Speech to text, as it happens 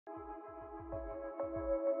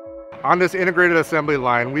On this integrated assembly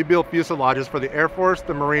line, we build fuselages for the Air Force,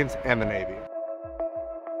 the Marines, and the Navy.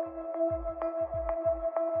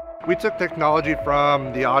 We took technology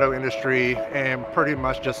from the auto industry and pretty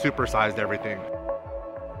much just supersized everything.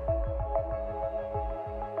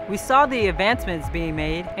 We saw the advancements being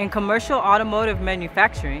made in commercial automotive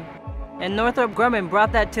manufacturing, and Northrop Grumman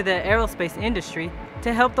brought that to the aerospace industry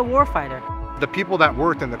to help the warfighter. The people that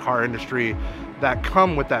worked in the car industry that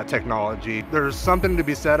come with that technology, there's something to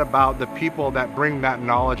be said about the people that bring that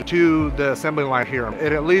knowledge to the assembly line here.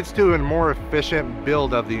 It leads to a more efficient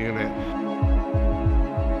build of the unit.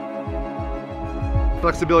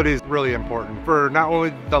 Flexibility is really important for not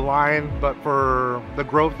only the line, but for the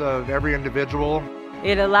growth of every individual.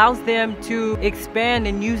 It allows them to expand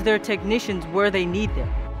and use their technicians where they need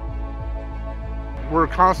them. We're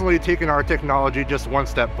constantly taking our technology just one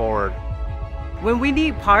step forward. When we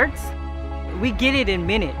need parts, we get it in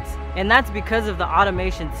minutes, and that's because of the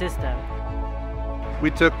automation system.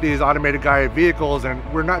 We took these automated guided vehicles and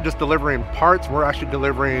we're not just delivering parts, we're actually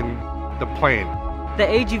delivering the plane. The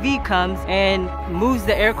AGV comes and moves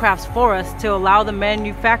the aircrafts for us to allow the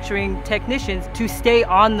manufacturing technicians to stay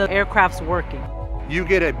on the aircrafts working. You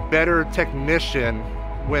get a better technician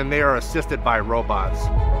when they are assisted by robots.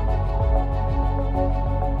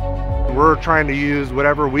 We're trying to use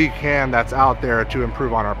whatever we can that's out there to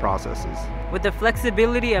improve on our processes. With the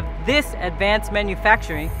flexibility of this advanced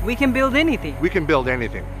manufacturing, we can build anything. We can build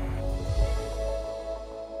anything.